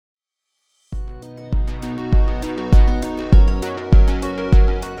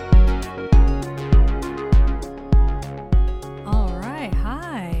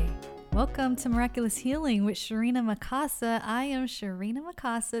Welcome to Miraculous Healing with Sharina Makasa. I am Sharina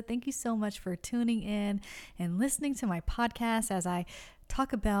Makasa. Thank you so much for tuning in and listening to my podcast as I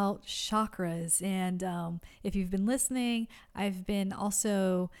talk about chakras. And if you've been listening, I've been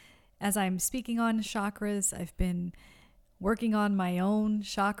also, as I'm speaking on chakras, I've been working on my own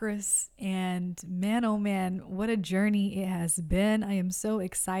chakras. And man, oh man, what a journey it has been. I am so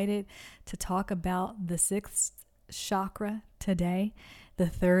excited to talk about the sixth chakra today. The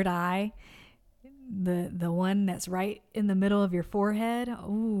third eye, the one that's right in the middle of your forehead.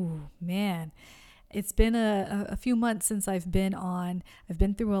 Oh man, it's been a few months since I've been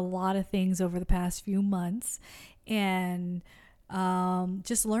through a lot of things over the past few months, and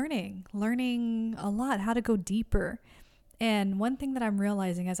just learning a lot, how to go deeper. And one thing that I'm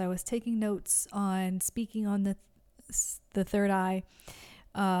realizing as I was taking notes on speaking on the third eye,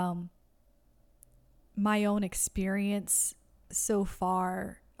 my own experience so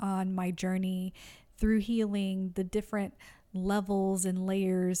far on my journey through healing, the different levels and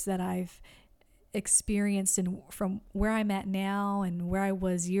layers that I've experienced, and from where I'm at now and where I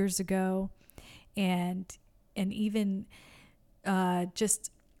was years ago, and even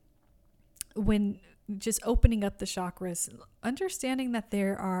just opening up the chakras, understanding that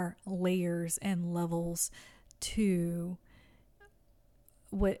there are layers and levels to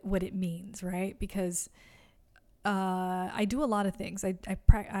what it means, right? Because I do a lot of things.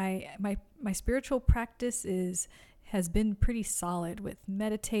 My spiritual practice has been pretty solid with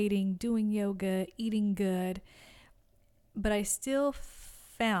meditating, doing yoga, eating good, but I still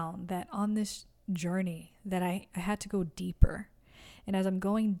found that on this journey that I had to go deeper. And as I'm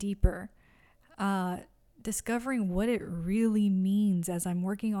going deeper, discovering what it really means as I'm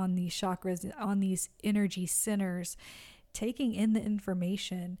working on these chakras, on these energy centers, taking in the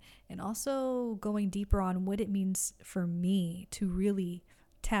information, and also going deeper on what it means for me to really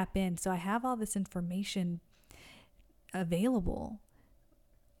tap in. So I have all this information available,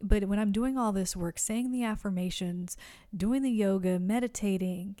 but when I'm doing all this work, saying the affirmations, doing the yoga,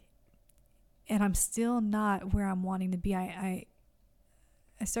 meditating, and I'm still not where I'm wanting to be, I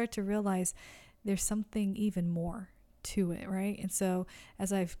start to realize there's something even more to it, right? And so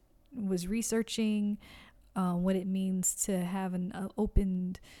as I was researching what it means to have an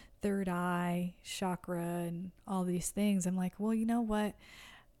opened third eye chakra and all these things, I'm like, well, you know what?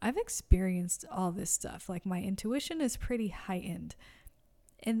 I've experienced all this stuff. Like, my intuition is pretty heightened.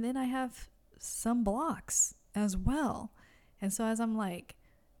 And then I have some blocks as well. And so as I'm like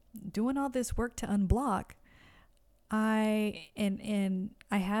doing all this work to unblock, I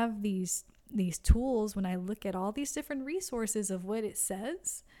have these tools. When I look at all these different resources of what it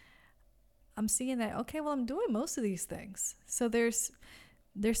says, I'm seeing that, okay, well, I'm doing most of these things. So there's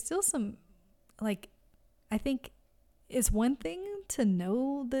still some, like, I think it's one thing to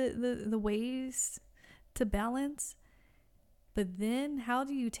know the ways to balance, but then how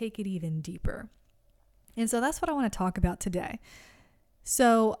do you take it even deeper? And so that's what I want to talk about today.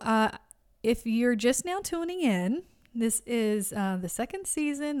 So if you're just now tuning in, this is the second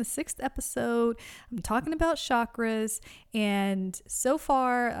season, the 6th episode. I'm talking about chakras. And so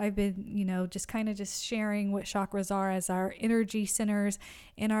far, I've been, just kind of just sharing what chakras are as our energy centers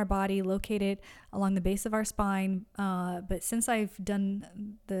in our body located along the base of our spine. But since I've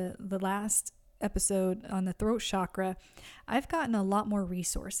done the last episode on the throat chakra, I've gotten a lot more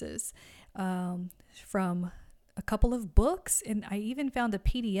resources from a couple of books. And I even found a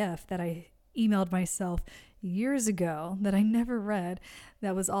PDF that I emailed myself years ago that I never read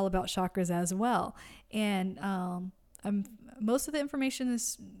that was all about chakras as well. And most of the information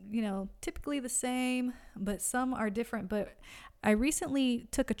is, typically the same, but some are different. But I recently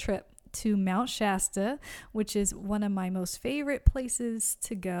took a trip to Mount Shasta, which is one of my most favorite places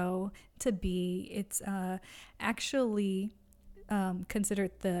to go to be. It's actually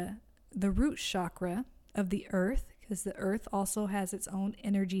considered the root chakra of the earth, because the earth also has its own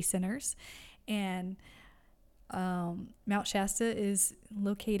energy centers. And Mount Shasta is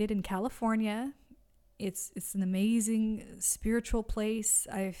located in California. It's an amazing spiritual place.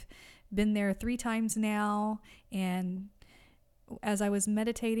 I've been there 3 times now. And as I was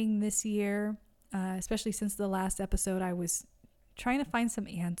meditating this year, especially since the last episode, I was trying to find some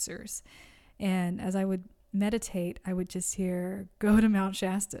answers. And as I would meditate, I would just hear, go to Mount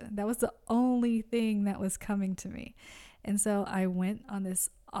Shasta. That was the only thing that was coming to me. And so I went on this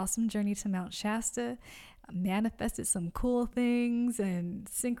awesome journey to Mount Shasta, manifested some cool things and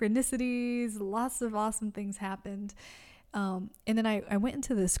synchronicities. Lots of awesome things happened. And then I went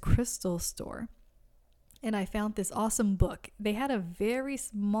into this crystal store and I found this awesome book. They had a very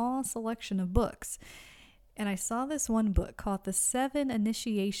small selection of books. And I saw this one book called The 7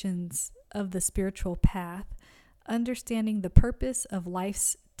 Initiations of the Spiritual Path, Understanding the Purpose of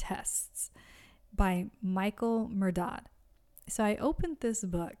Life's Tests by Michael Mirdad. So I opened this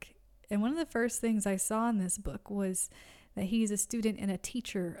book, and one of the first things I saw in this book was that he's a student and a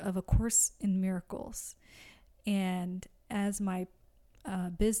teacher of A Course in Miracles. And as my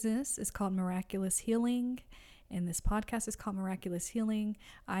business is called Miraculous Healing, and this podcast is called Miraculous Healing,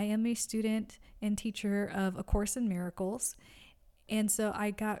 I am a student and teacher of A Course in Miracles. And so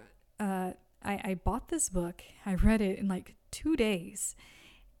I bought this book. I read it in like 2 days,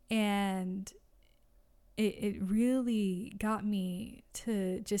 and it really got me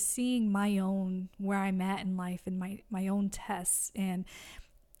to just seeing my own, where I'm at in life, and my own tests. And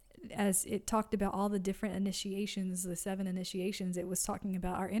as it talked about all the different initiations, the 7 initiations, it was talking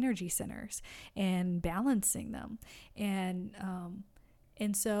about our energy centers and balancing them. And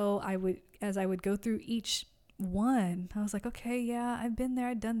so as I would go through each one, I was like, okay, yeah, I've been there,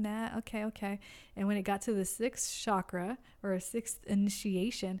 I've done that. Okay. And when it got to the 6th chakra, or a 6th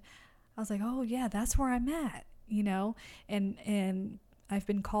initiation, I was like, oh yeah, that's where I'm at, and I've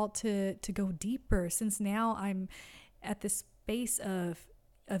been called to go deeper, since now I'm at this space of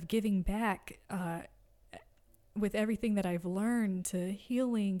giving back with everything that I've learned to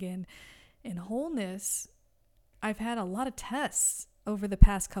healing and wholeness. I've had a lot of tests over the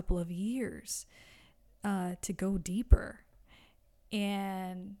past couple of years to go deeper,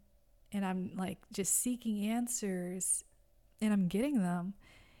 and I'm like just seeking answers, and I'm getting them.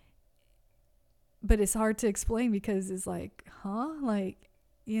 But it's hard to explain because it's like,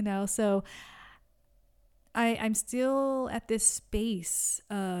 so I'm still at this space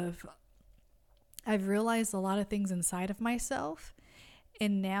of, I've realized a lot of things inside of myself,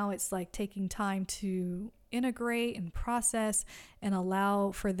 and now it's like taking time to integrate and process and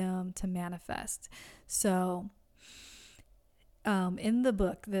allow for them to manifest. So in the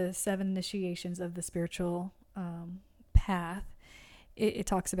book, The 7 Initiations of the Spiritual Path, it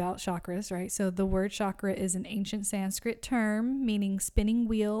talks about chakras, right? So the word chakra is an ancient Sanskrit term meaning spinning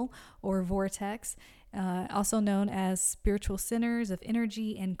wheel or vortex, also known as spiritual centers of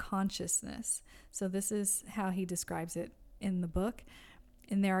energy and consciousness. So this is how he describes it in the book.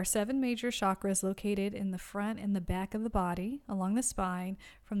 And there are 7 major chakras located in the front and the back of the body, along the spine,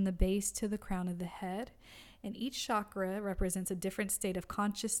 from the base to the crown of the head. And each chakra represents a different state of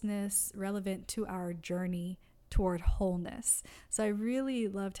consciousness relevant to our journey toward wholeness. So I really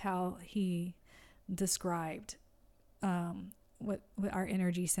loved how he described what our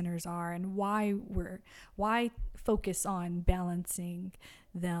energy centers are, and why focus on balancing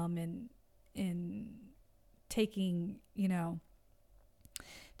them, and taking,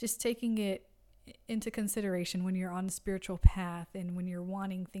 just taking it into consideration when you're on a spiritual path, and when you're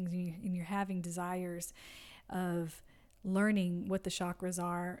wanting things, and you're having desires of learning what the chakras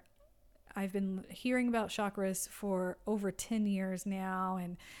are. I've been hearing about chakras for over 10 years now,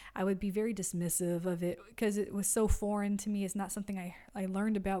 and I would be very dismissive of it because it was so foreign to me. It's not something I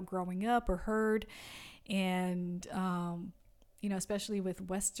learned about growing up or heard. And, especially with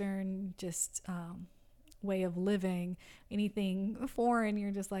Western way of living, anything foreign,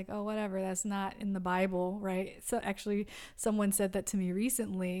 you're just like, oh, whatever, that's not in the Bible, right? So actually, someone said that to me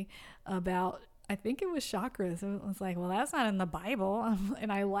recently about, I think it was chakras. I was like, well, that's not in the Bible. And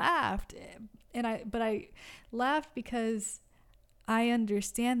I laughed. But I laughed because I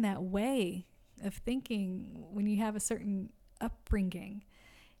understand that way of thinking when you have a certain upbringing.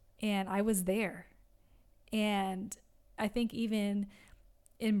 And I was there. And I think even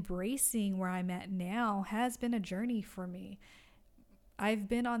embracing where I'm at now has been a journey for me. I've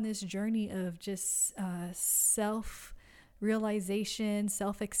been on this journey of just self-realization,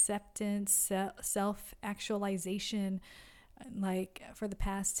 self-acceptance, self-actualization, like for the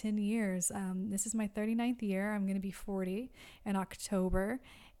past 10 years. This is my 39th year. I'm going to be 40 in October.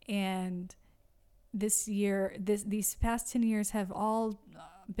 And this year, these past 10 years have all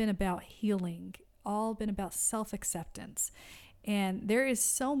been about healing, all been about self-acceptance. And there is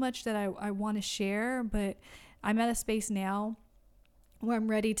so much that I want to share, but I'm at a space now where I'm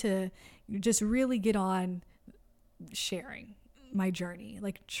ready to just really get on sharing my journey,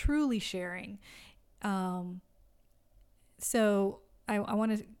 like truly sharing. So I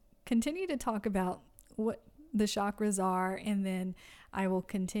want to continue to talk about what the chakras are, and then I will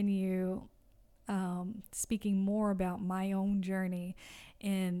continue speaking more about my own journey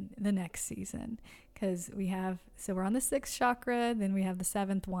in the next season, because we're on the 6th chakra, then we have the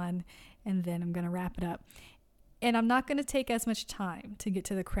 7th one, and then I'm going to wrap it up. And I'm not going to take as much time to get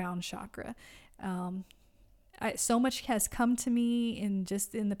to the crown chakra. so much has come to me in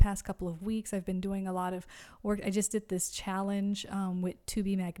the past couple of weeks. I've been doing a lot of work. I just did this challenge with To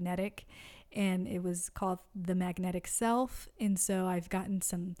Be Magnetic, and it was called The Magnetic Self. And so I've gotten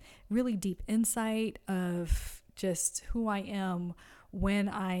some really deep insight of just who I am when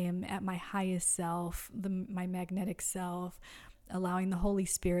I am at my highest self, my magnetic self, allowing the Holy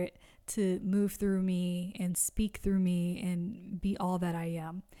Spirit to move through me and speak through me and be all that I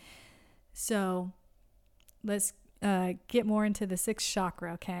am. So let's get more into the sixth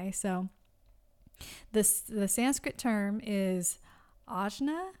chakra, okay? So the Sanskrit term is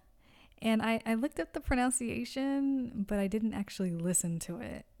Ajna, and I looked up the pronunciation, but I didn't actually listen to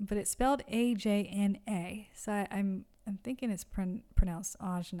it. But it's spelled Ajna, so I'm thinking it's pronounced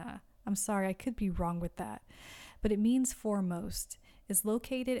Ajna. I'm sorry, I could be wrong with that. But it means foremost. It's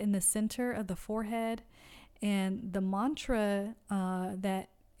located in the center of the forehead, and the mantra that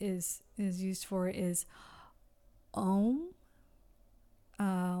is used for it is Om.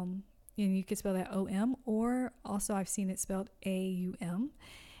 And you could spell that O-M, or also I've seen it spelled A-U-M.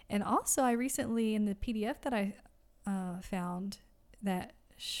 And also I recently, in the PDF that I found, that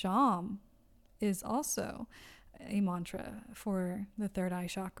Sham is also a mantra for the third eye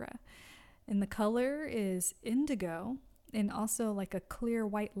chakra. And the color is indigo, and also like a clear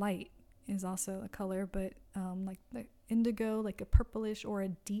white light is also a color, but like the indigo, like a purplish or a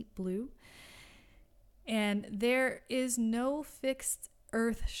deep blue. And there is no fixed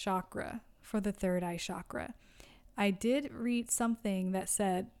earth chakra for the third eye chakra. I did read something that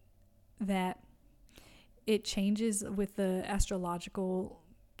said that it changes with the astrological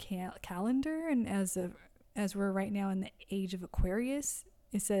calendar, and as we're right now in the age of Aquarius,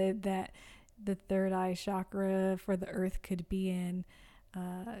 it said that the third eye chakra for the earth could be in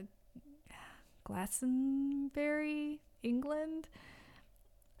Glastonbury, England.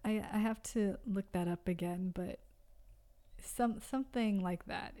 I have to look that up again, but something like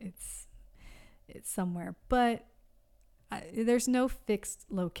that. It's somewhere, but there's no fixed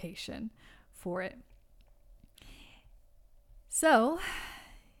location for it. So,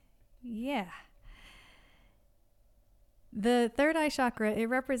 yeah. The third eye chakra, it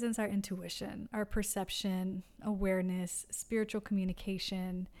represents our intuition, our perception, awareness, spiritual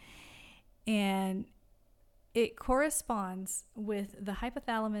communication, and it corresponds with the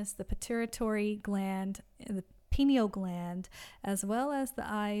hypothalamus, the pituitary gland, the pineal gland, as well as the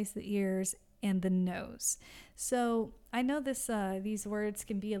eyes, the ears, and the nose. So I know these words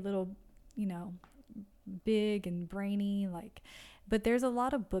can be a little, big and brainy, but there's a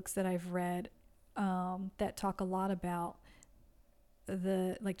lot of books that I've read that talk a lot about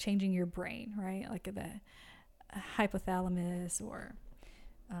the changing your brain, right? Like the hypothalamus or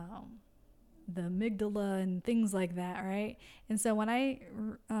the amygdala and things like that, right? And so when I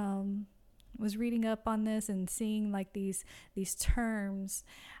was reading up on this and seeing these terms,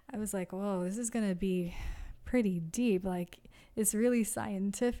 I was like, whoa, this is gonna be pretty deep. It's really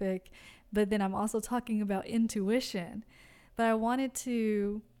scientific, but then I'm also talking about intuition. But I wanted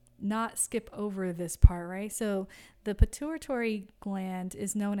to not skip over this part, right? So the pituitary gland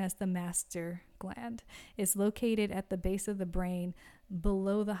is known as the master gland. It's located at the base of the brain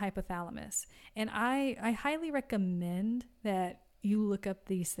below the hypothalamus. And I highly recommend that you look up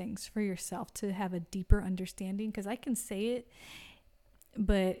these things for yourself to have a deeper understanding, because I can say it,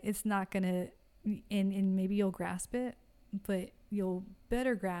 but it's not going to, and maybe you'll grasp it, but you'll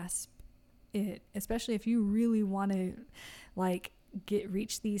better grasp it, especially if you really want to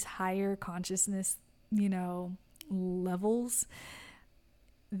reach these higher consciousness, levels,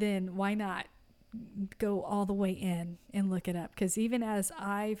 then why not go all the way in and look it up? Because even as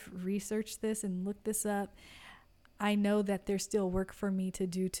I've researched this and looked this up, I know that there's still work for me to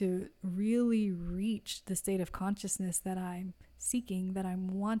do to really reach the state of consciousness that I'm seeking, that I'm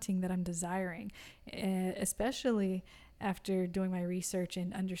wanting, that I'm desiring, especially after doing my research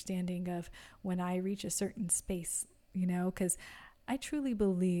and understanding of when I reach a certain space, because I truly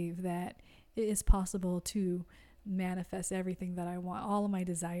believe that it is possible to manifest everything that I want, all of my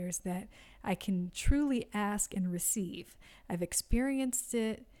desires, that I can truly ask and receive. I've experienced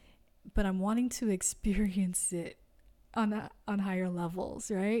it, but I'm wanting to experience it on higher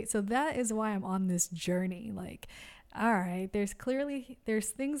levels, right? So that is why I'm on this journey. All right, there's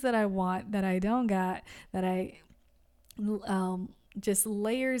things that I want that I don't got, that I just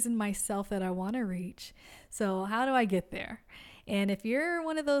layers in myself that I want to reach. So how do I get there? And if you're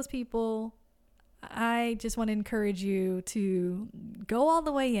one of those people, I just want to encourage you to go all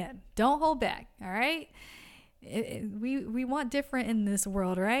the way in. Don't hold back, all right? We want different in this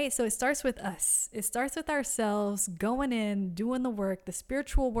world, right? So it starts with us. It starts with ourselves going in, doing the work. The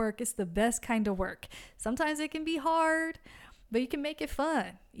spiritual work is the best kind of work. Sometimes it can be hard, but you can make it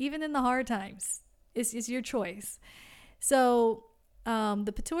fun, even in the hard times. It's your choice. So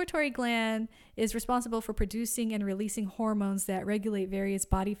the pituitary gland is responsible for producing and releasing hormones that regulate various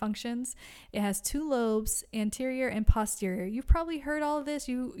body functions. It has two lobes, anterior and posterior. You've probably heard all of this.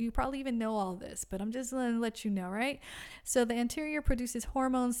 You probably even know all of this, but I'm just going to let you know, right? So the anterior produces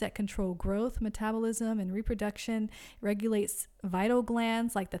hormones that control growth, metabolism, and reproduction, regulates vital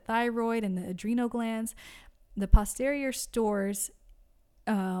glands like the thyroid and the adrenal glands. The posterior stores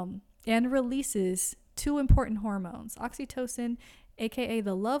and releases two important hormones, oxytocin, aka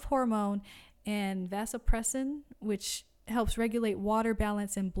the love hormone, and vasopressin, which helps regulate water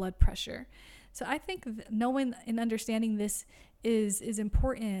balance and blood pressure. So I think knowing and understanding this is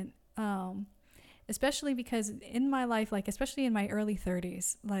important, especially because in my life, like especially in my early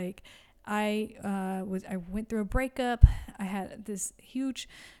 30s, like I went through a breakup. I had this huge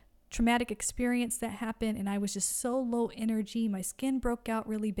traumatic experience that happened, and I was just so low energy. My skin broke out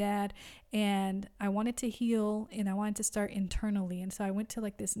really bad, and I wanted to heal, and I wanted to start internally. And so I went to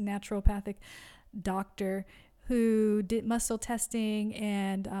like this naturopathic doctor who did muscle testing,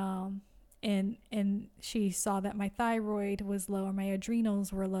 and she saw that my thyroid was low or my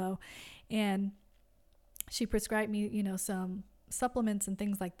adrenals were low, and she prescribed me, some supplements and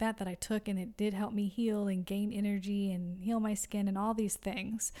things like that I took, and it did help me heal and gain energy and heal my skin and all these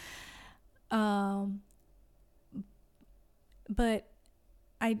things. But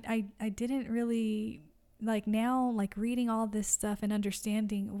I didn't really like, now, like reading all this stuff and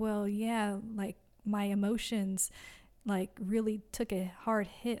understanding, well, yeah, like my emotions like really took a hard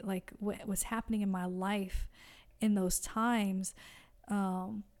hit, like what was happening in my life in those times.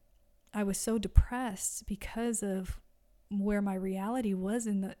 I was so depressed because of where my reality was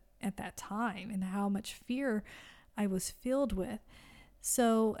at that time and how much fear I was filled with.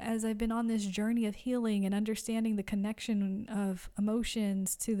 So as I've been on this journey of healing and understanding the connection of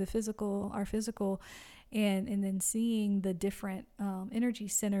emotions to the physical, our physical, and then seeing the different energy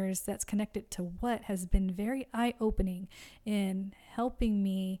centers that's connected to what, has been very eye-opening in helping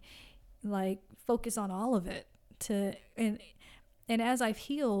me like focus on all of it. And as I've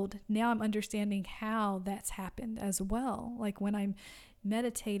healed, now I'm understanding how that's happened as well. Like when I'm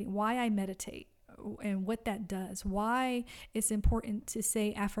meditating, why I meditate and what that does, why it's important to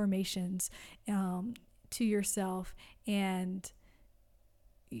say affirmations to yourself, and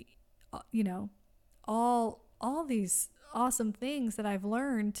all these awesome things that I've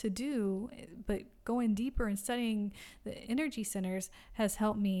learned to do. But going deeper and studying the energy centers has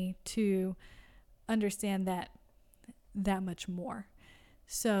helped me to understand that much more.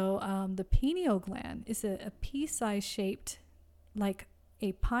 So the pineal gland is a pea-sized shaped, like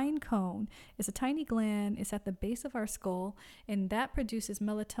a pine cone. It's a tiny gland. It's at the base of our skull, and that produces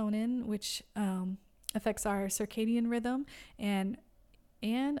melatonin, which affects our circadian rhythm and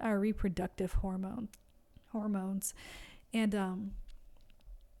our reproductive hormones. And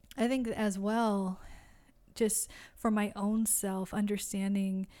I think as well, just for my own self,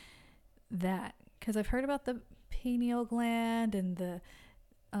 understanding that, because I've heard about the pineal gland and the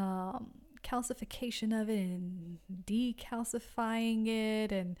calcification of it and decalcifying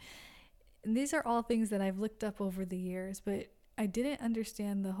it, and these are all things that I've looked up over the years, but I didn't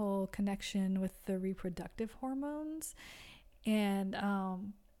understand the whole connection with the reproductive hormones. And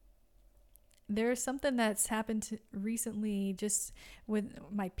there's something that's happened recently just with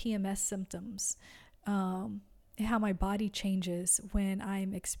my PMS symptoms, how my body changes when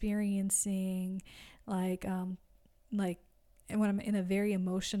I'm experiencing when I'm in a very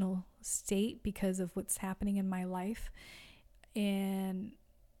emotional state because of what's happening in my life, and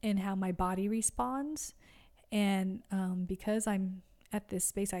how my body responds. And because I'm at this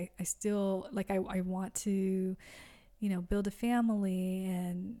space, I still I want to build a family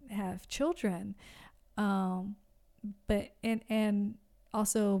and have children, but and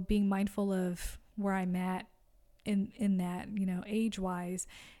also being mindful of where I'm at in that age wise,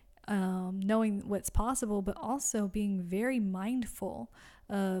 knowing what's possible, but also being very mindful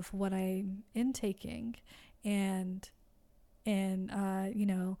of what I'm intaking, and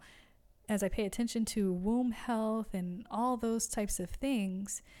as I pay attention to womb health and all those types of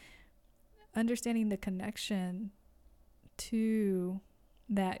things, understanding the connection to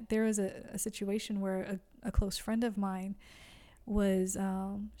that. There was a situation where a close friend of mine was,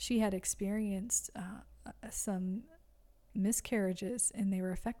 she had experienced some miscarriages, and they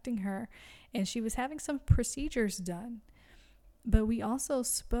were affecting her, and she was having some procedures done. But we also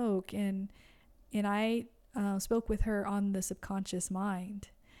spoke, and I spoke with her on the subconscious mind,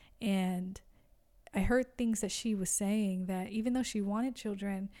 and I heard things that she was saying that even though she wanted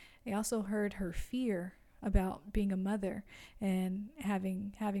children, I also heard her fear about being a mother and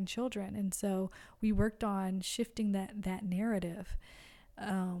having children. And so we worked on shifting that narrative.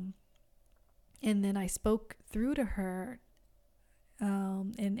 And then I spoke through to her,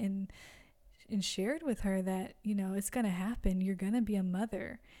 and shared with her that, it's going to happen. You're going to be a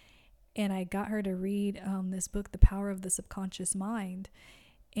mother. And I got her to read this book, The Power of the Subconscious Mind.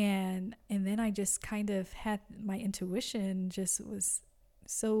 And then I just kind of had my intuition just was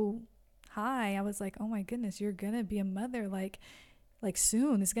so high. I was like, oh my goodness, you're going to be a mother. Like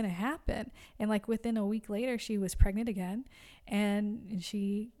soon it's going to happen. And like within a week later, she was pregnant again. And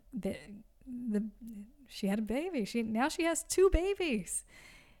she had a baby. Now she has 2 babies.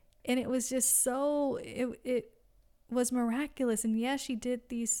 And it was just so, it was miraculous. And yes, she did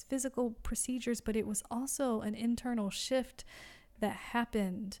these physical procedures, but it was also an internal shift that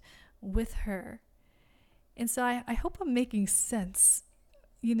happened with her. And so I hope I'm making sense,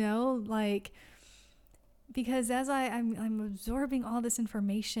 because as I'm absorbing all this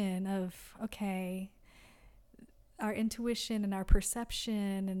information of, okay, our intuition and our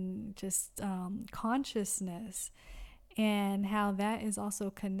perception and just consciousness, and how that is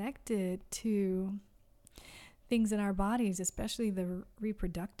also connected to things in our bodies, especially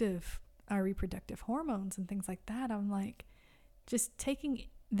our reproductive hormones and things like that. I'm like, just taking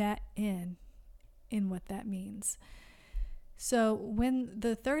that in what that means. So when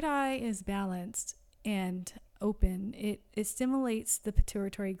the third eye is balanced and open, it stimulates the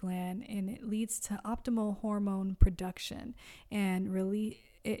pituitary gland, and it leads to optimal hormone production and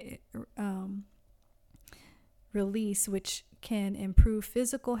release, which can improve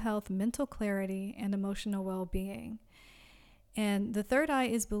physical health, mental clarity, and emotional well-being. And the third eye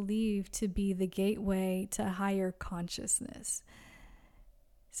is believed to be the gateway to higher consciousness.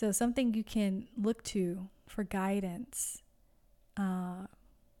 So something you can look to for guidance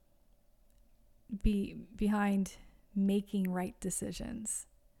behind making right decisions.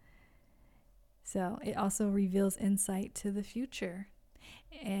 So it also reveals insight to the future.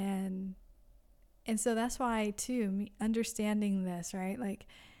 And so that's why, too, understanding this, right? Like,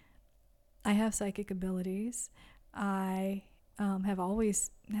 I have psychic abilities. I have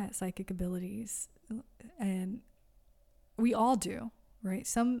always had psychic abilities, and we all do, right?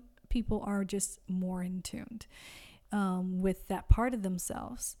 Some people are just more in tune with that part of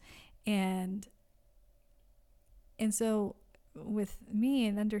themselves. And so with me,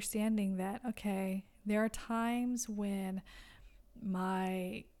 and understanding that, okay, there are times when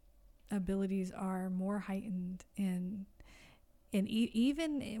my abilities are more heightened, and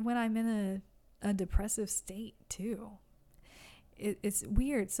even when I'm in a depressive state too. It's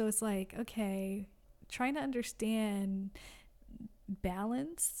weird. So it's like, okay, trying to understand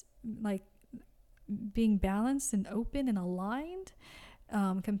balance, like being balanced and open and aligned,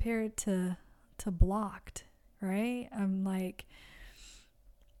 compared to blocked, right? I'm like,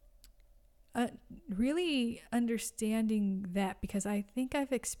 really understanding that, because I think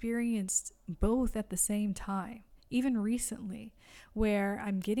I've experienced both at the same time, even recently, where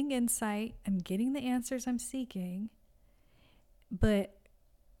I'm getting insight, I'm getting the answers I'm seeking, but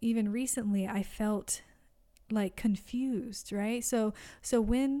even recently I felt like confused, right? So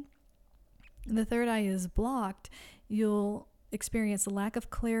when the third eye is blocked, you'll experience a lack of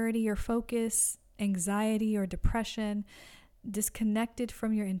clarity or focus, anxiety or depression, disconnected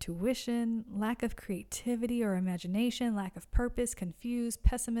from your intuition, lack of creativity or imagination, lack of purpose, confused,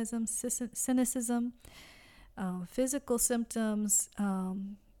 pessimism, cynicism. Physical symptoms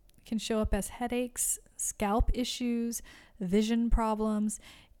can show up as headaches, scalp issues, vision problems,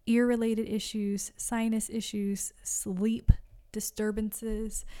 ear-related issues, sinus issues, sleep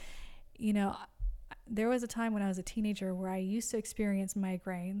disturbances. There was a time when I was a teenager where I used to experience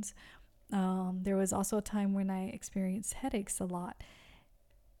migraines. There was also a time when I experienced headaches a lot.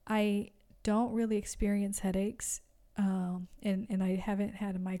 I don't really experience headaches, and I haven't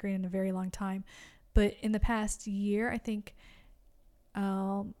had a migraine in a very long time. But in the past year, I think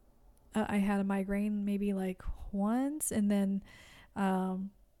I had a migraine maybe like once, and then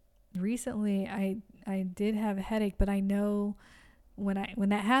recently I did have a headache. But I know when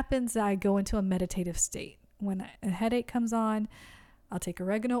that happens, I go into a meditative state. When a headache comes on, I'll take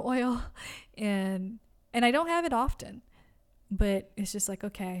oregano oil, and I don't have it often, But it's just like,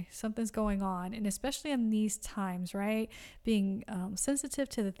 okay, something's going on. And especially in these times, right? Being sensitive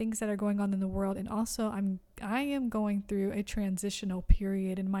to the things that are going on in the world. And also I am going through a transitional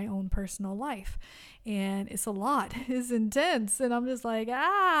period in my own personal life. And it's a lot. It's intense. And I'm just like,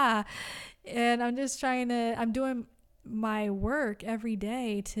 and I'm doing my work every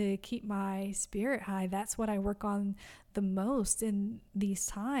day to keep my spirit high. That's what I work on the most in these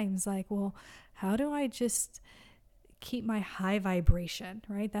times. Like, well, how do I just keep my high vibration,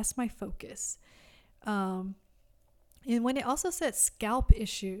 right? That's my focus. And when it also said scalp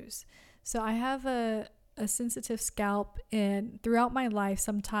issues, so I have a sensitive scalp, and throughout my life,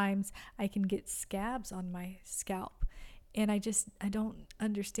 sometimes I can get scabs on my scalp, and I don't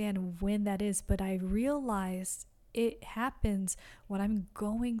understand when that is, but I realized it happens when I'm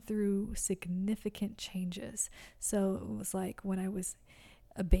going through significant changes. So it was like when I was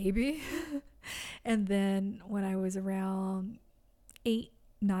a baby and then when I was around 8-9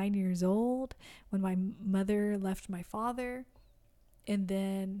 years old, when my mother left my father, and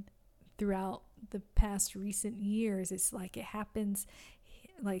then throughout the past recent years, it's like it happens,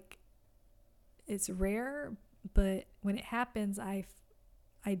 like it's rare, but when it happens, I've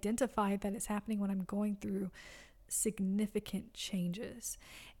identified that it's happening when I'm going through significant changes.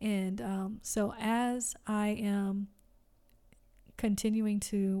 And so as I am continuing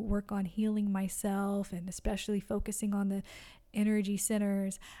to work on healing myself, and especially focusing on the energy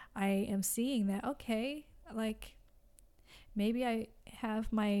centers, I am seeing that, okay, like maybe I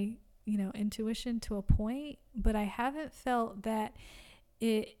have my, intuition to a point, but I haven't felt that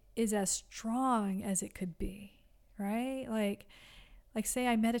it is as strong as it could be, right? Like say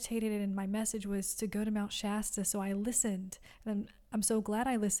I meditated and my message was to go to Mount Shasta, so I listened, and I'm so glad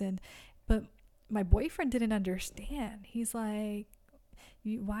I listened, but my boyfriend didn't understand. He's like,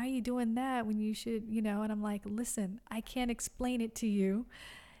 why are you doing that when you should, and I'm like, listen, I can't explain it to you.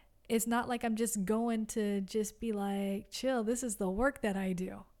 It's not like I'm just going to just be like, chill, this is the work that I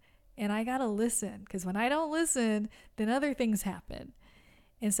do. And I got to listen, because when I don't listen, then other things happen.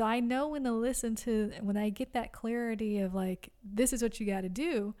 And so I know when to listen to, when I get that clarity of like, this is what you got to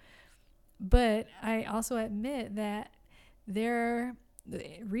do. But I also admit that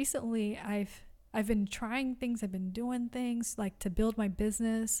recently I've been trying things, I've been doing things like to build my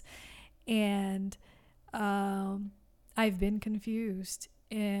business, and I've been confused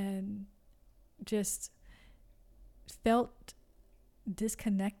and just felt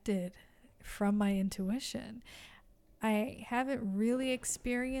disconnected from my intuition. I haven't really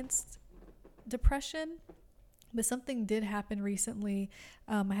experienced depression, but something did happen recently.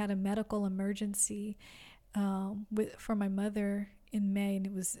 I had a medical emergency for my mother in May, and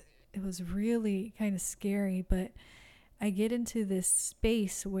it was really kind of scary. But I get into this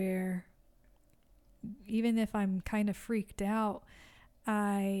space where even if I'm kind of freaked out,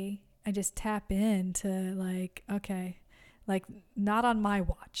 I just tap into like, okay, like not on my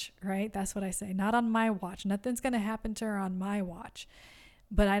watch, right? That's what I say. Not on my watch. Nothing's going to happen to her on my watch.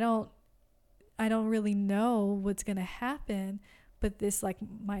 But I don't really know what's going to happen. But this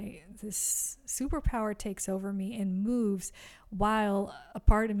superpower takes over me and moves while a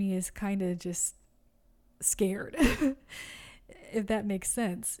part of me is kind of just scared, if that makes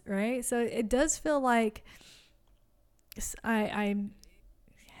sense, right? So it does feel like I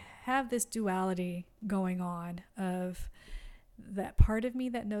have this duality going on of that part of me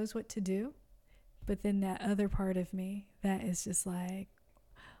that knows what to do, but then that other part of me that is just like,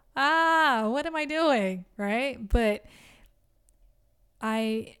 what am I doing, right? But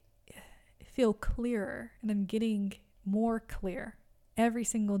I feel clearer, and I'm getting more clear every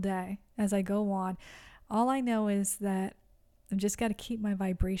single day as I go on. All I know is that I've just got to keep my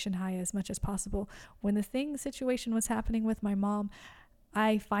vibration high as much as possible. When the situation was happening with my mom,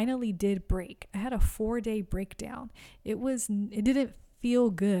 I finally did break. I had a 4-day breakdown. It didn't feel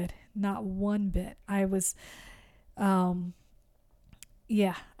good, not one bit. I was, I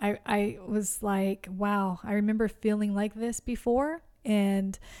was like, wow, I remember feeling like this before,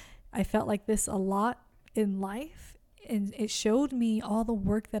 and I felt like this a lot in life. And it showed me all the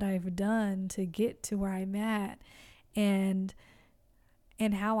work that I've done to get to where I'm at, and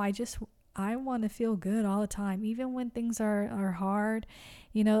how I want to feel good all the time, even when things are hard.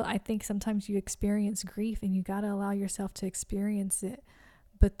 I think sometimes you experience grief and you got to allow yourself to experience it.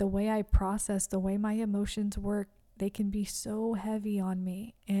 But the way I process, the way my emotions work, they can be so heavy on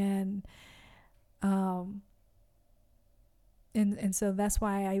me. And so that's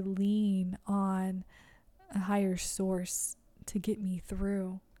why I lean on a higher source to get me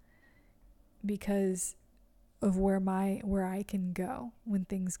through, because of where I can go when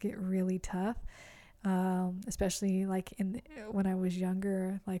things get really tough. especially like when I was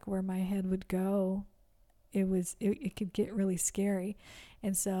younger, like where my head would go, it could get really scary.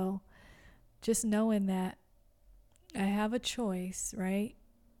 And so just knowing that I have a choice, right?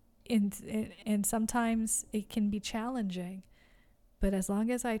 And sometimes it can be challenging, but as long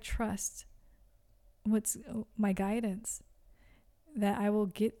as I trust what's my guidance, that I will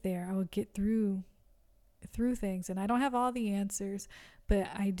get there, I will get through things. And I don't have all the answers, but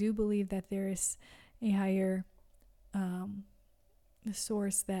I do believe that there is a higher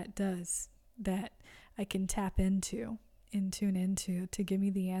source that I can tap into and tune into to give me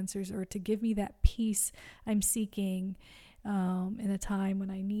the answers, or to give me that peace I'm seeking in a time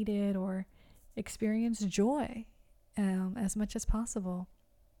when I need it, or experience joy as much as possible.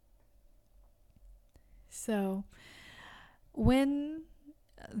 So when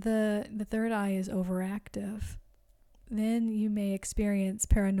the third eye is overactive, then you may experience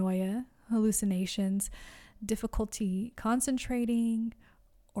paranoia, hallucinations, difficulty concentrating,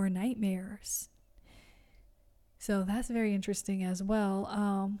 or nightmares. So that's very interesting as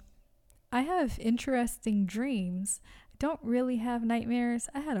well. I have interesting dreams. I don't really have nightmares.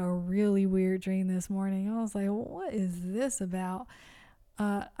 I had a really weird dream this morning. I was like, what is this about?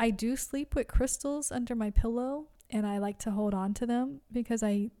 I do sleep with crystals under my pillow, and I like to hold on to them because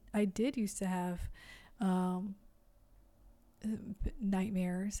I did used to have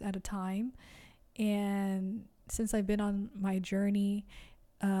nightmares at a time. And since I've been on my journey,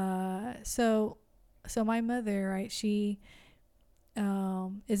 so my mother, right, she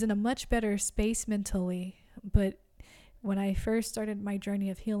is in a much better space mentally. But when I first started my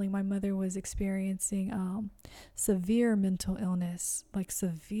journey of healing, my mother was experiencing severe mental illness, like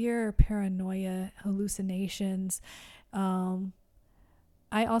severe paranoia, hallucinations.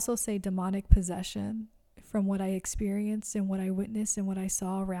 I also say demonic possession from what I experienced and what I witnessed and what I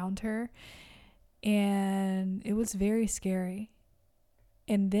saw around her. And it was very scary.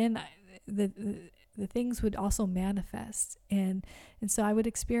 And then the things would also manifest. And so I would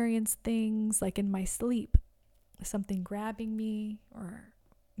experience things like in my sleep, something grabbing me, or,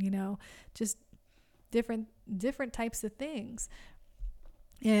 just different types of things.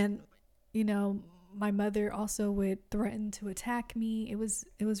 And, my mother also would threaten to attack me. It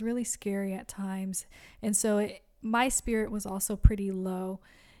was really scary at times. And so my spirit was also pretty low,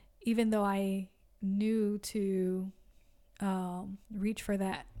 even though I knew to reach for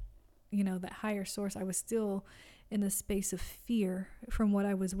that, that higher source. I was still in a space of fear from what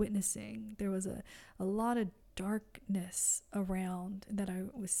I was witnessing. There was a lot of darkness around that I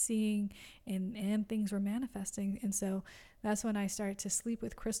was seeing, and things were manifesting. And so that's when I started to sleep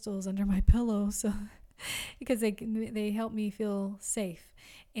with crystals under my pillow, so because they help me feel safe.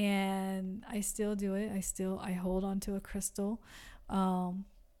 And I still do it. I hold on to a crystal,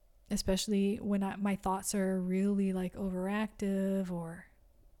 especially when my thoughts are really like overactive, or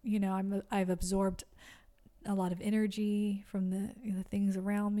I've absorbed a lot of energy from the things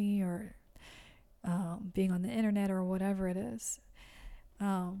around me, or being on the internet, or whatever it is.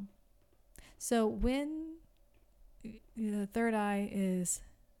 So when the third eye is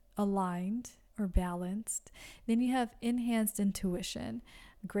aligned or balanced, then you have enhanced intuition,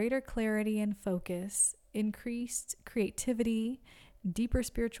 greater clarity and focus, increased creativity, deeper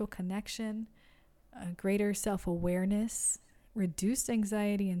spiritual connection, greater self-awareness, reduced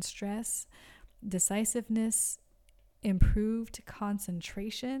anxiety and stress, decisiveness, improved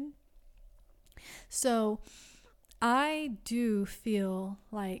concentration. So I do feel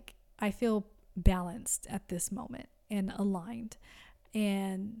like I feel balanced at this moment and aligned.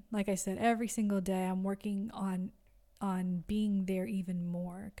 And like I said, every single day I'm working on being there even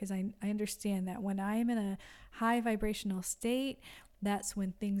more, because I understand that when I'm in a high vibrational state, that's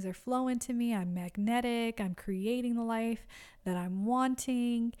when things are flowing to me. I'm magnetic. I'm creating the life that I'm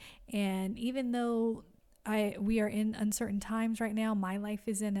wanting. And even though we are in uncertain times right now, my life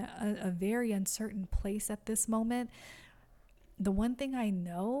is in a very uncertain place at this moment. The one thing I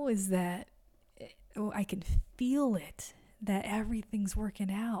know is that I can feel it, that everything's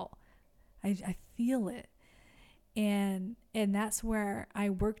working out. I feel it. And that's where I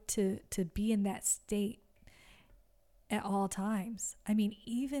work to be in that state at all times. I mean,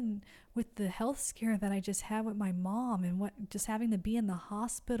 even with the health scare that I just had with my mom, and just having to be in the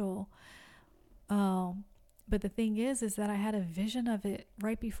hospital. But the thing is that I had a vision of it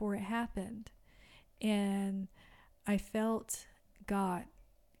right before it happened. And I felt God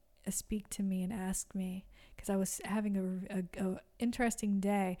speak to me and ask me, because I was having a interesting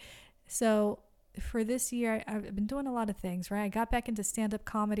day. So for this year, I've been doing a lot of things, right? I got back into stand-up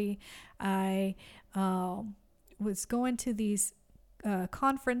comedy. I was going to these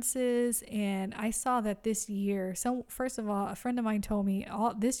conferences, and I saw that this year, so first of all, a friend of mine told me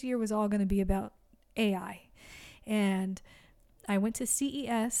this year was all going to be about AI. And I went to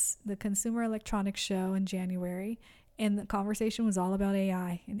CES, the Consumer Electronics Show, in January, and the conversation was all about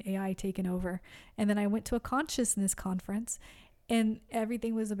AI and AI taking over. And then I went to a consciousness conference, and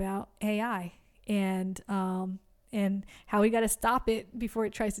everything was about AI and how we got to stop it before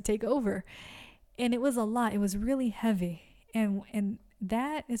it tries to take over. And it was a lot. It was really heavy. And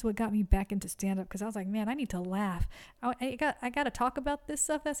that is what got me back into stand-up, because I was like, man, I need to laugh. I got to talk about this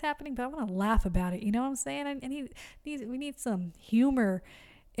stuff that's happening, but I want to laugh about it. You know what I'm saying? We need some humor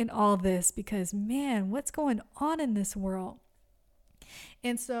in all this, because, man, what's going on in this world?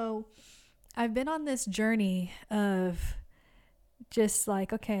 And so I've been on this journey of just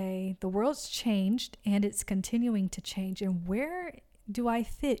like, okay, the world's changed and it's continuing to change. And where do I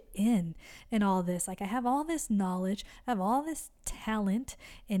fit in all this? Like, I have all this knowledge, I have all this talent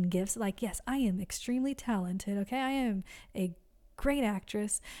and gifts. Like, yes, I am extremely talented. Okay. I am a great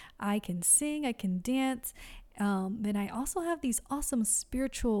actress. I can sing, I can dance. Then I also have these awesome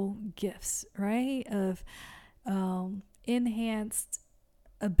spiritual gifts, right? Of enhanced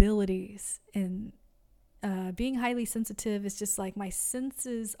abilities, and being highly sensitive is just like my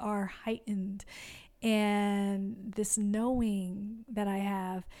senses are heightened, and this knowing that I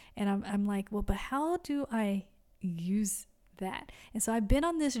have, and I'm like, well, but how do I use that? And so I've been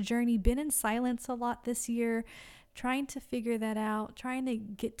on this journey, been in silence a lot this year, trying to figure that out, trying to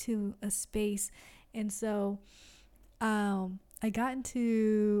get to a space. And so I went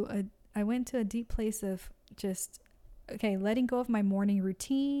to a deep place of just, okay, letting go of my morning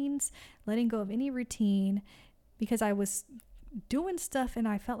routines, letting go of any routine, because I was doing stuff and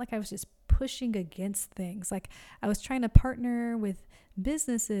I felt like I was just pushing against things. Like, I was trying to partner with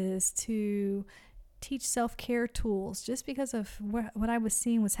businesses to teach self-care tools just because of what I was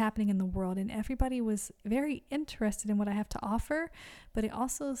seeing was happening in the world. And everybody was very interested in what I have to offer, but it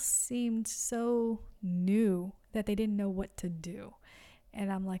also seemed so new that they didn't know what to do.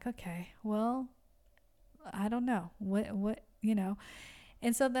 And I'm like, okay, well, I don't know what, you know.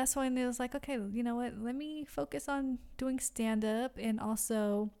 And so that's when it was like, okay, you know what, let me focus on doing stand-up and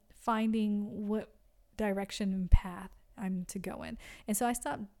also finding what direction and path I'm to go in. And so I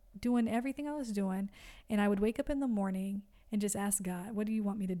stopped doing everything I was doing, and I would wake up in the morning and just ask God, what do you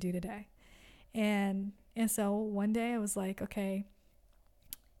want me to do today? And so one day I was like, okay,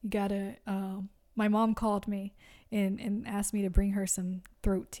 you gotta, my mom called me and asked me to bring her some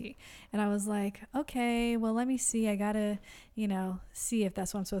throat tea. And I was like, okay, well, let me see. I gotta, see if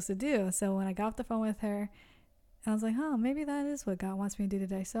that's what I'm supposed to do. So when I got off the phone with her, I was like, oh, maybe that is what God wants me to do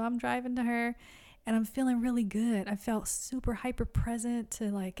today. So I'm driving to her, and I'm feeling really good. I felt super hyper present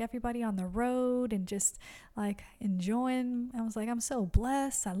to like everybody on the road and just like enjoying. I was like, I'm so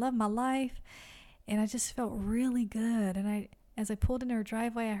blessed. I love my life. And I just felt really good. And as I pulled into her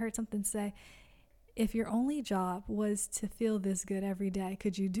driveway, I heard something say, if your only job was to feel this good every day,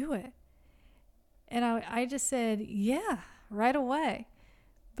 could you do it? And I just said, yeah, right away.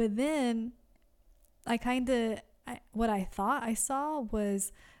 But then what I thought I saw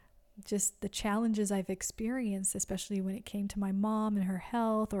was just the challenges I've experienced, especially when it came to my mom and her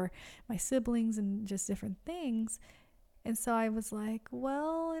health, or my siblings and just different things. And so I was like,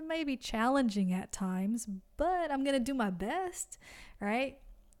 well, it may be challenging at times, but I'm going to do my best, right?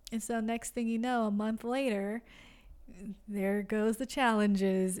 And so next thing you know, a month later, there goes the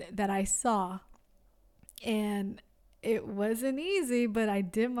challenges that I saw. And it wasn't easy, but I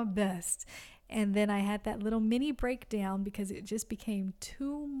did my best. And then I had that little mini breakdown because it just became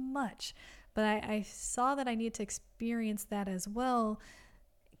too much. But I saw that I needed to experience that as well,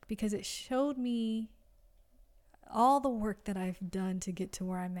 because it showed me all the work that I've done to get to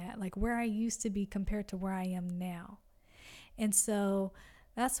where I'm at, like where I used to be compared to where I am now. And so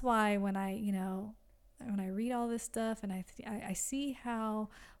that's why when I read all this stuff and I see how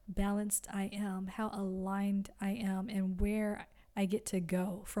balanced I am, how aligned I am, and where I get to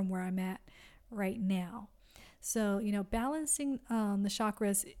go from where I'm at right now. So, balancing the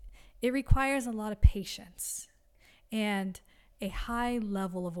chakras, it requires a lot of patience and a high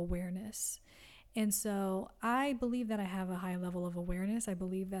level of awareness. And so I believe that I have a high level of awareness. I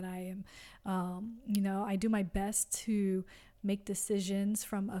believe that I am, I do my best to make decisions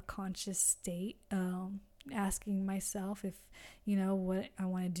from a conscious state, asking myself if, what I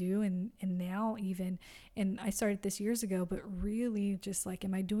want to do. And now even, and I started this years ago, but really just like,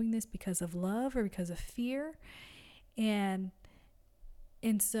 am I doing this because of love or because of fear? And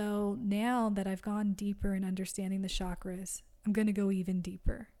so now that I've gone deeper in understanding the chakras, I'm going to go even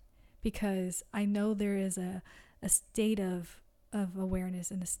deeper, because I know there is a state of of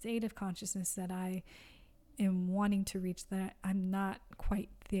awareness and a state of consciousness that I am wanting to reach, that I'm not quite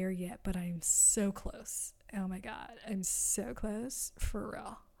there yet, but I'm so close. Oh my God, I'm so close, for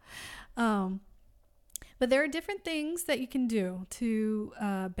real. But there are different things that you can do to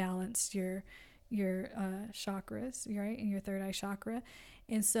balance your chakras, right, and your third eye chakra.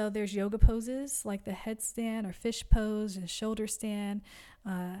 And so there's yoga poses like the headstand or fish pose and shoulder stand,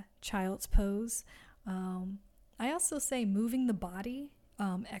 child's pose. I also say moving the body,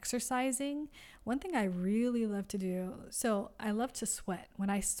 exercising. One thing I really love to do, so I love to sweat.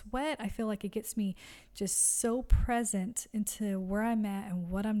 When I sweat, I feel like it gets me just so present into where I'm at and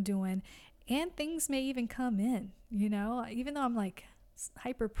what I'm doing. And things may even come in, even though I'm like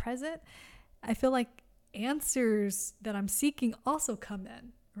hyper present, I feel like answers that I'm seeking also come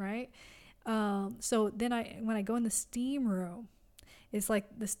in, right? So then when I go in the steam room, it's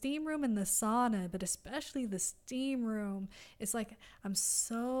like the steam room and the sauna, but especially the steam room, it's like I'm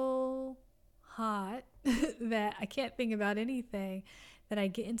so hot that I can't think about anything, that I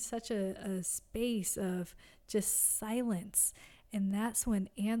get in such a space of just silence. And that's when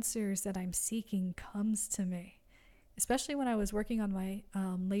answers that I'm seeking comes to me. Especially when I was working on my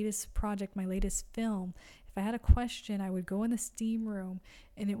latest project, my latest film. If I had a question, I would go in the steam room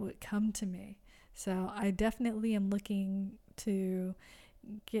and it would come to me. So I definitely am looking to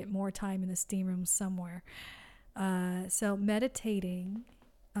get more time in the steam room somewhere. So meditating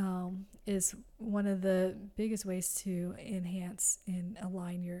is one of the biggest ways to enhance and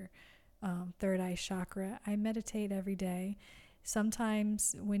align your third eye chakra. I meditate every day.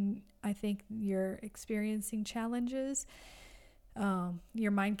 Sometimes when I think you're experiencing challenges,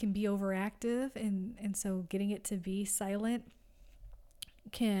 your mind can be overactive, and so getting it to be silent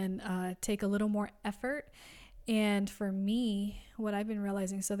can take a little more effort. And for me, what I've been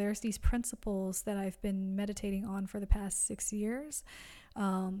realizing, so there's these principles that I've been meditating on for the past 6 years,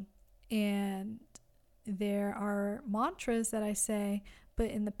 and there are mantras that I say,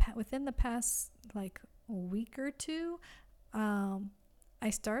 but within the past like a week or two, I'm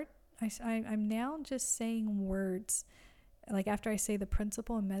now just saying words. Like after I say the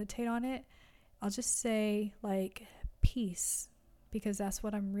principle and meditate on it, I'll just say like peace, because that's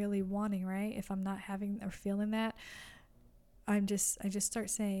what I'm really wanting, right? If I'm not having or feeling that, I just start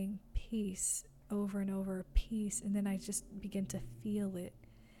saying peace over and over, peace, and then I just begin to feel it.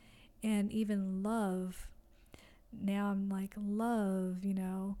 And even love, now I'm like love,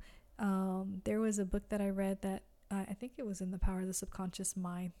 there was a book that I read that I think it was in The Power of the Subconscious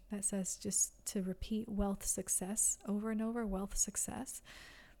Mind, that says just to repeat wealth success over and over, wealth success.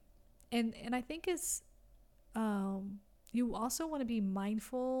 And I think it's you also want to be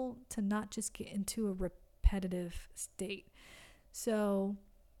mindful to not just get into a repetitive state. So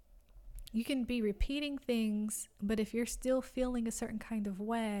you can be repeating things, but if you're still feeling a certain kind of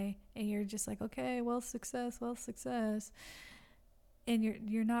way and you're just like, okay, wealth success, and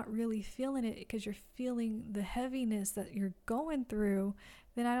you're not really feeling it because you're feeling the heaviness that you're going through,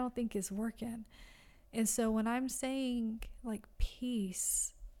 then I don't think it's working. And so when I'm saying like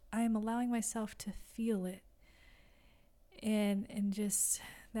peace, I am allowing myself to feel it. And just,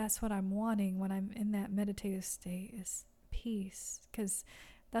 that's what I'm wanting when I'm in that meditative state, is peace, because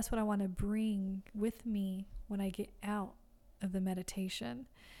that's what I want to bring with me when I get out of the meditation.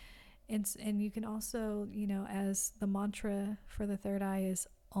 And you can also, as the mantra for the third eye is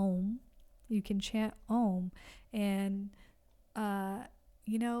Om, you can chant Om. And,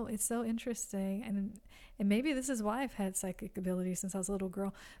 it's so interesting. And maybe this is why I've had psychic ability since I was a little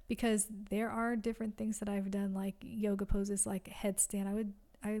girl, because there are different things that I've done, like yoga poses, like headstand.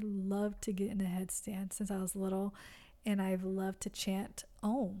 I love to get in a headstand since I was little, and I've loved to chant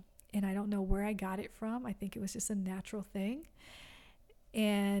Om. And I don't know where I got it from. I think it was just a natural thing.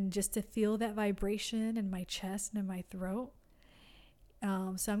 And just to feel that vibration in my chest and in my throat.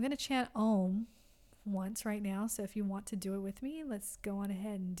 So I'm going to chant Om once right now. So if you want to do it with me, let's go on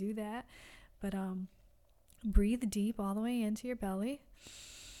ahead and do that. But breathe deep all the way into your belly.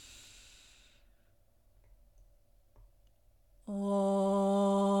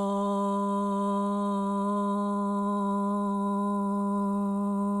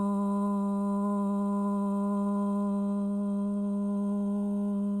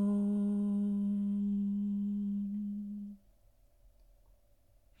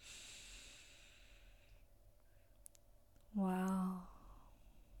 Wow,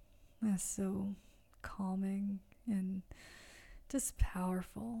 that's so calming and just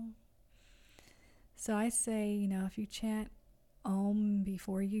powerful. So I say, if you chant Om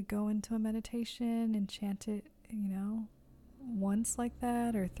before you go into a meditation and chant it, once like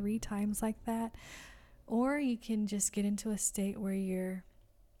that or 3 times like that, Or you can just get into a state where you're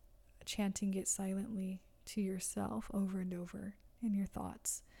chanting it silently to yourself over and over in your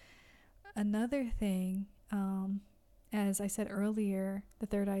thoughts. Another thing, as I said earlier, the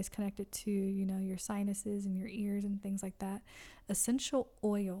third eye is connected to, your sinuses and your ears and things like that. Essential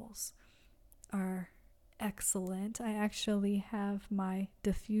oils are excellent. I actually have my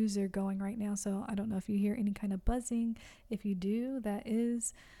diffuser going right now, so I don't know if you hear any kind of buzzing. If you do, that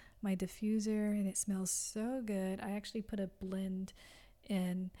is my diffuser, and it smells so good. I actually put a blend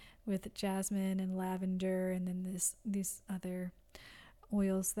in with jasmine and lavender, and then these other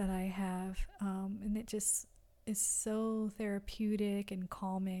oils that I have, and it just is so therapeutic and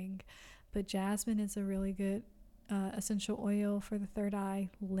calming. But jasmine is a really good essential oil for the third eye.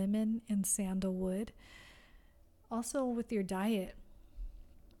 Lemon and sandalwood. Also with your diet,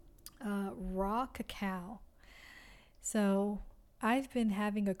 raw cacao. So I've been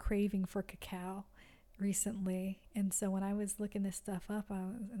having a craving for cacao recently, and so when I was looking this stuff up,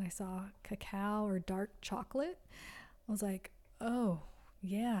 and I saw cacao or dark chocolate, I was like, oh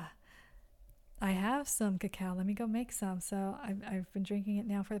yeah, I have some cacao. Let me go make some. So I've been drinking it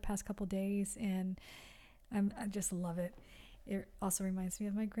now for the past couple days, and I just love it. It also reminds me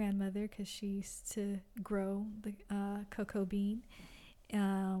of my grandmother because she used to grow the cocoa bean,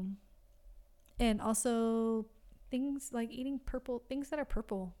 and also things like eating things that are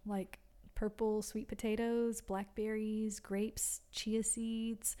purple, like purple sweet potatoes, blackberries, grapes, chia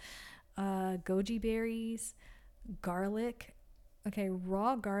seeds, goji berries, garlic. Okay,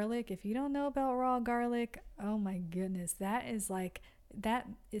 raw garlic. If you don't know about raw garlic, oh my goodness, that is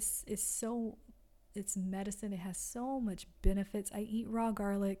so, it's medicine. It has so much benefits. I eat raw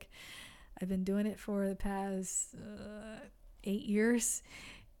garlic. I've been doing it for the past 8 years,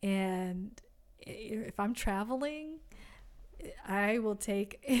 and if I'm traveling, I will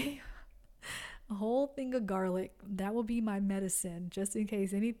take a whole thing of garlic. That will be my medicine, just in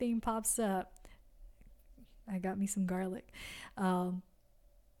case anything pops up. I got me some garlic.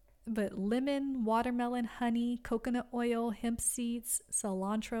 But lemon, watermelon, honey, coconut oil, hemp seeds,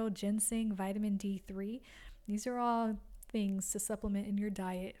 cilantro, ginseng, vitamin D3. These are all things to supplement in your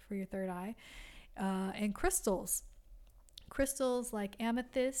diet for your third eye. And crystals. Crystals like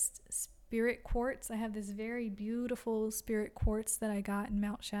amethyst, spirit quartz. I have this very beautiful spirit quartz that I got in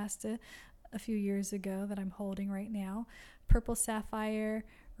Mount Shasta a few years ago that I'm holding right now. Purple sapphire,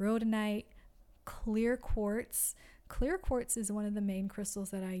 rhodonite, clear quartz. Clear quartz is one of the main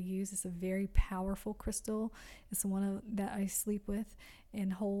crystals that I use. It's a very powerful crystal. It's the one that I sleep with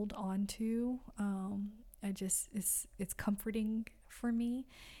and hold on to. It's comforting for me.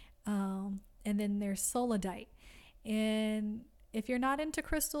 And then there's solidite. And if you're not into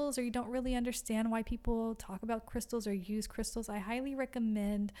crystals, or you don't really understand why people talk about crystals or use crystals, I highly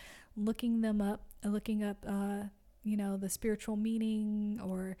recommend looking up the spiritual meaning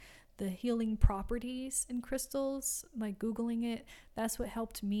or the healing properties in crystals, like Googling it. That's what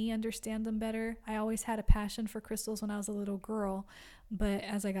helped me understand them better. I always had a passion for crystals when I was a little girl, but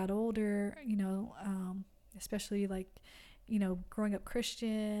as I got older, especially growing up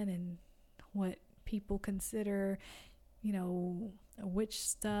Christian and what people consider, witch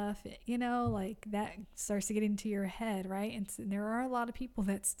stuff, like that starts to get into your head, right? And there are a lot of people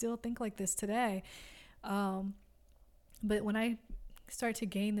that still think like this today. But when I start to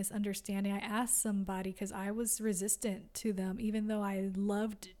gain this understanding, I asked somebody, because I was resistant to them. Even though I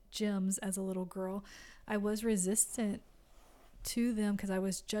loved gems as a little girl, I was resistant to them because I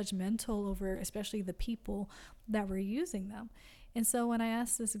was judgmental over especially the people that were using them. And so when I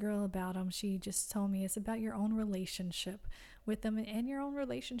asked this girl about them, she just told me it's about your own relationship with them and your own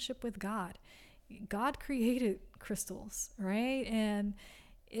relationship with God. God created crystals, right? And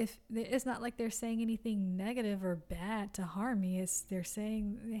if it's not like they're saying anything negative or bad to harm me, they're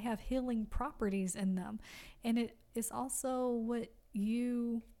saying they have healing properties in them. And it is also what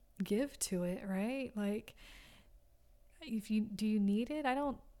you give to it, right? Like, do you need it? I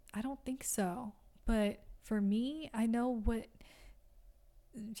don't think so. But for me, I know what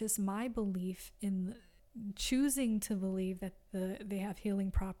just my belief in choosing to believe that they have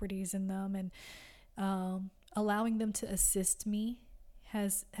healing properties in them, and allowing them to assist me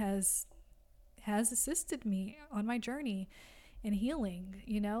has assisted me on my journey in healing.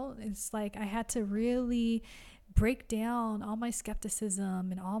 It's like I had to really break down all my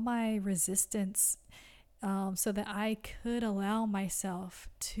skepticism and all my resistance, so that I could allow myself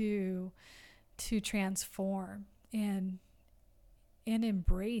to transform and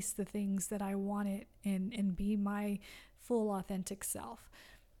embrace the things that I wanted and be my full authentic self.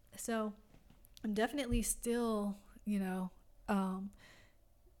 So I'm definitely still,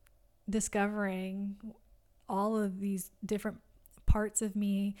 discovering all of these different parts of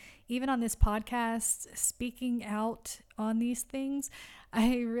me, even on this podcast, speaking out on these things,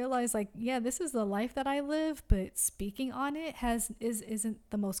 I realized like, yeah, this is the life that I live, but speaking on it isn't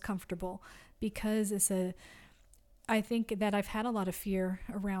the most comfortable, because I think that I've had a lot of fear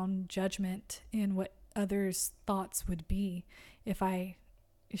around judgment and what others' thoughts would be if I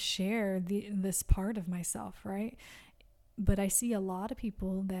share this part of myself, right? But I see a lot of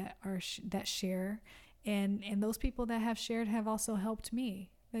people that share, and those people that have shared have also helped me.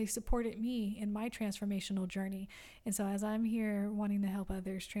 They supported me in my transformational journey. And so as I'm here wanting to help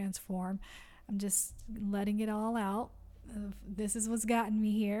others transform, I'm just letting it all out. This is what's gotten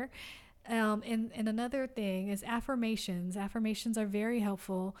me here. And another thing is affirmations. Affirmations are very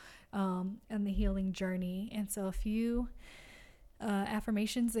helpful in the healing journey. And so a few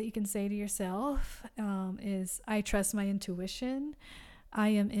affirmations that you can say to yourself is, I trust my intuition. I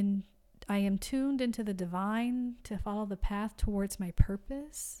am tuned into the divine to follow the path towards my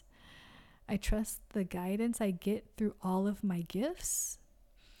purpose. I trust the guidance I get through all of my gifts.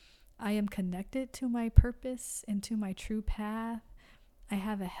 I am connected to my purpose and to my true path. I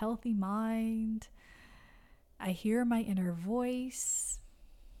have a healthy mind. I hear my inner voice.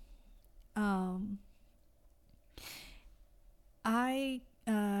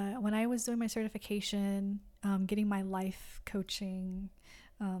 When I was doing my certification, getting my life coaching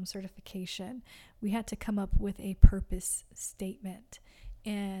certification, we had to come up with a purpose statement.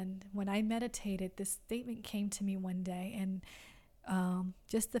 And when I meditated, this statement came to me one day. And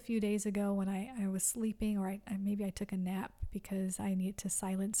just a few days ago when I was sleeping, or maybe I took a nap because I needed to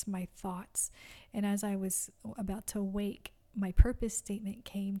silence my thoughts. And as I was about to wake, my purpose statement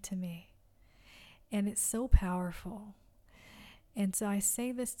came to me. And it's so powerful. And so I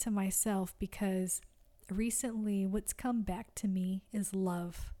say this to myself because recently what's come back to me is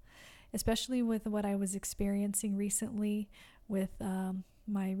love, especially with what I was experiencing recently with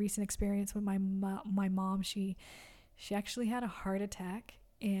my recent experience with my mom. She actually had a heart attack,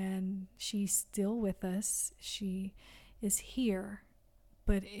 and she's still with us. She is here,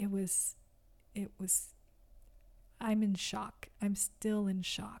 but I'm in shock. I'm still in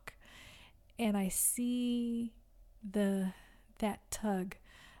shock. And I see that tug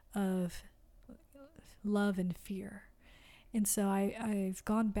of love and fear. And so I've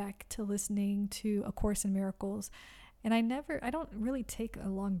gone back to listening to A Course in Miracles, and I don't really take a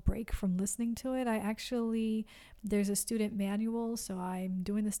long break from listening to it. There's a student manual, so I'm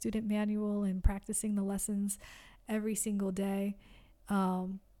doing the student manual and practicing the lessons every single day.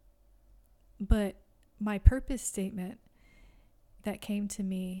 But my purpose statement that came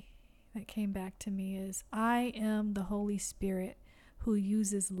back to me is, I am the Holy Spirit who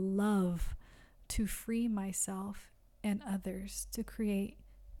uses love to free myself and others to create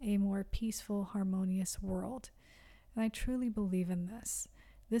a more peaceful, harmonious world. And I truly believe in this.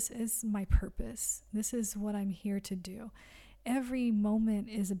 This is my purpose. This is what I'm here to do. Every moment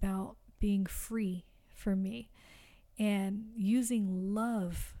is about being free for me and using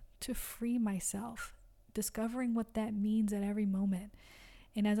love to free myself, discovering what that means at every moment.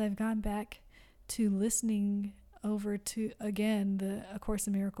 And as I've gone back to listening over to, again, the A Course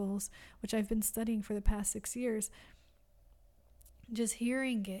in Miracles, which I've been studying for the past 6 years, just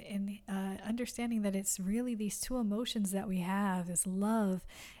hearing it and understanding that it's really these two emotions that we have is love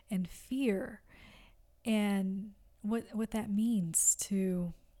and fear, and what that means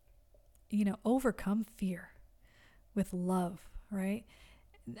to, overcome fear with love, right?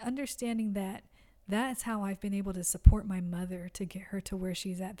 Understanding that that's how I've been able to support my mother to get her to where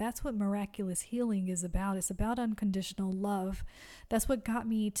she's at. That's what miraculous healing is about. It's about unconditional love. That's what got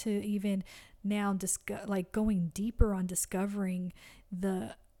me to even now going deeper on discovering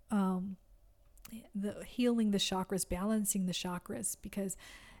the healing the chakras, balancing the chakras. Because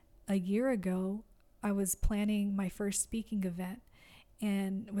a year ago, I was planning my first speaking event,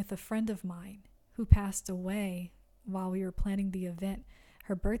 and with a friend of mine who passed away while we were planning the event.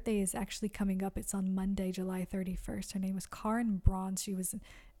 Her birthday is actually coming up. It's on Monday, July 31st. Her name was Karen Braun. She was an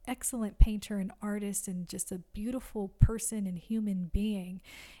excellent painter and artist and just a beautiful person and human being.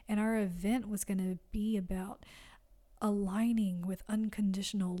 And our event was going to be about aligning with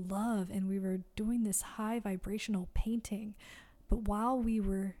unconditional love. And we were doing this high vibrational painting. But while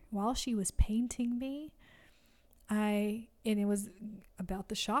she was painting me, and it was about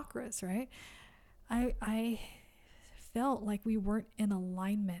the chakras, right? I felt like we weren't in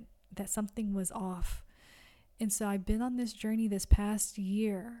alignment, that something was off. And so I've been on this journey this past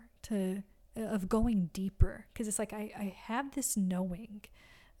year of going deeper, because it's like I have this knowing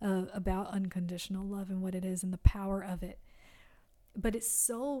about unconditional love and what it is and the power of it. but it's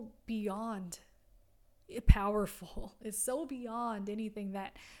so beyond powerful. It's so beyond anything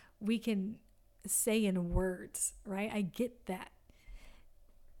that we can say in words, right? I get that.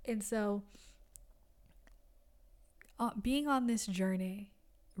 And so being on this journey,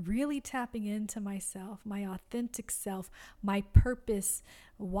 really tapping into myself, my authentic self, my purpose,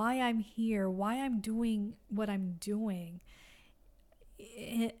 why I'm here, why I'm doing what I'm doing,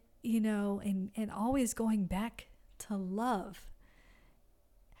 and always going back to love.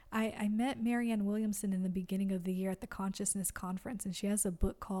 I met Marianne Williamson in the beginning of the year at the Consciousness Conference, and she has a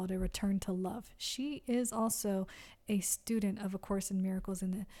book called A Return to Love. She is also a student of A Course in Miracles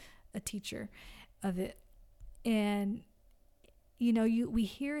and a teacher of it. And, we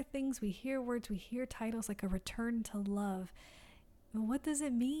hear things, we hear words, we hear titles like A Return to Love. But what does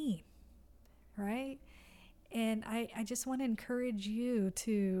it mean, right? And I just want to encourage you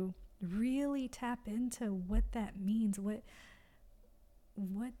to really tap into what that means. What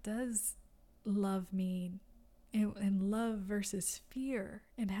does love mean? And love versus fear,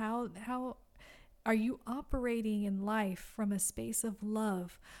 and how are you operating in life from a space of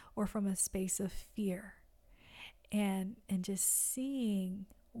love or from a space of fear? And just seeing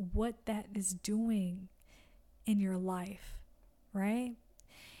what that is doing in your life, right?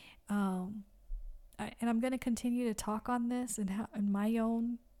 And I'm going to continue to talk on this and how in my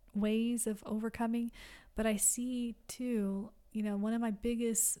own ways of overcoming, but I see too, one of my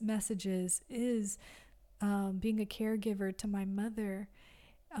biggest messages is being a caregiver to my mother,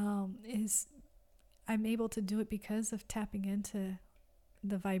 is I'm able to do it because of tapping into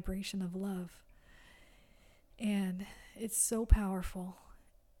the vibration of love. And it's so powerful.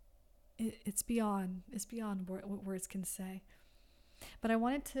 It's beyond what words can say. But I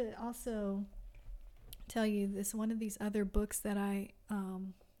wanted to also tell you this, one of these other books that I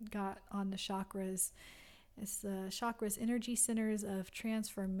got on the chakras. It's the Chakras, Energy Centers of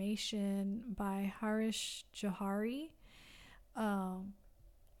Transformation by Hariash Johari. And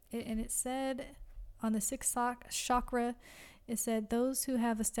it said on the sixth chakra, it said, those who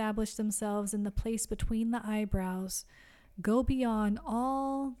have established themselves in the place between the eyebrows go beyond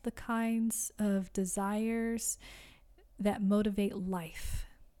all the kinds of desires that motivate life.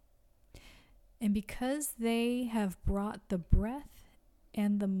 And because they have brought the breath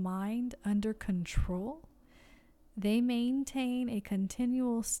and the mind under control, they maintain a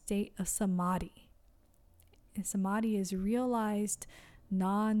continual state of samadhi. And samadhi is realized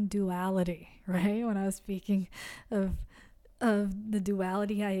non-duality, right? When I was speaking of the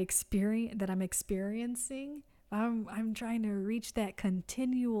duality that I'm experiencing, I'm trying to reach that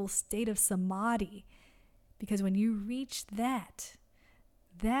continual state of samadhi, because when you reach that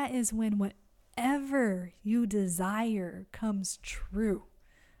is when whatever you desire comes true.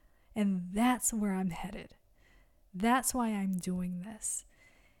 And that's where I'm headed. That's why I'm doing this.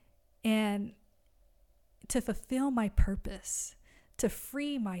 And to fulfill my purpose, to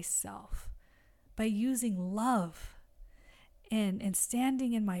free myself by using love and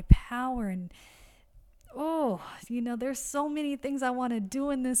standing in my power. And there's so many things I want to do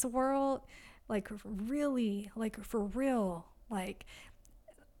in this world, like really, like for real. Like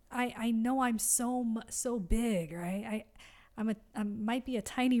I know I'm so big, right? I might be a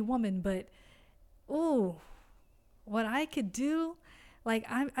tiny woman, but what I could do, like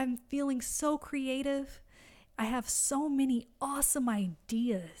I'm feeling so creative. I have so many awesome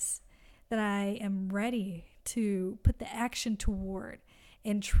ideas that I am ready to put the action toward,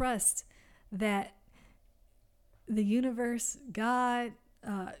 and trust that the universe, God,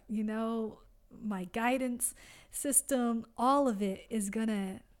 my guidance system, all of it is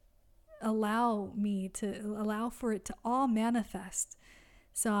gonna allow for it to all manifest.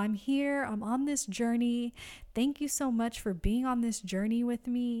 So I'm here, I'm on this journey. Thank you so much for being on this journey with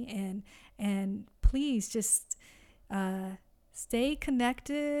me, and please just stay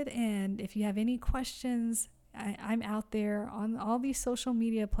connected. And if you have any questions, I'm out there on all these social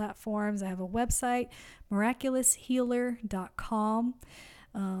media platforms. I have a website, miraculoushealer.com.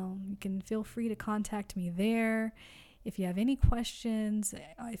 You can feel free to contact me there. If you have any questions,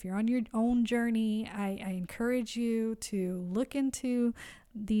 if you're on your own journey, I encourage you to look into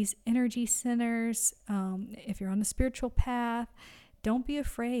these energy centers. If you're on a spiritual path, don't be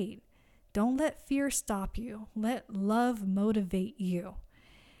afraid. Don't let fear stop you. Let love motivate you.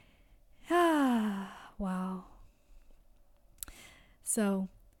 Wow. So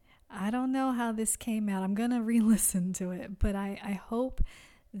I don't know how this came out. I'm going to re-listen to it, but I hope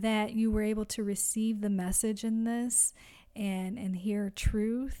that you were able to receive the message in this and hear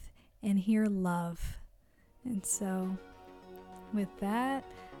truth and hear love. And so with that,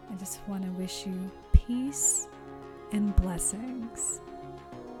 I just want to wish you peace and blessings.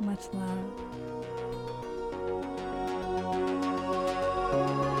 Much love.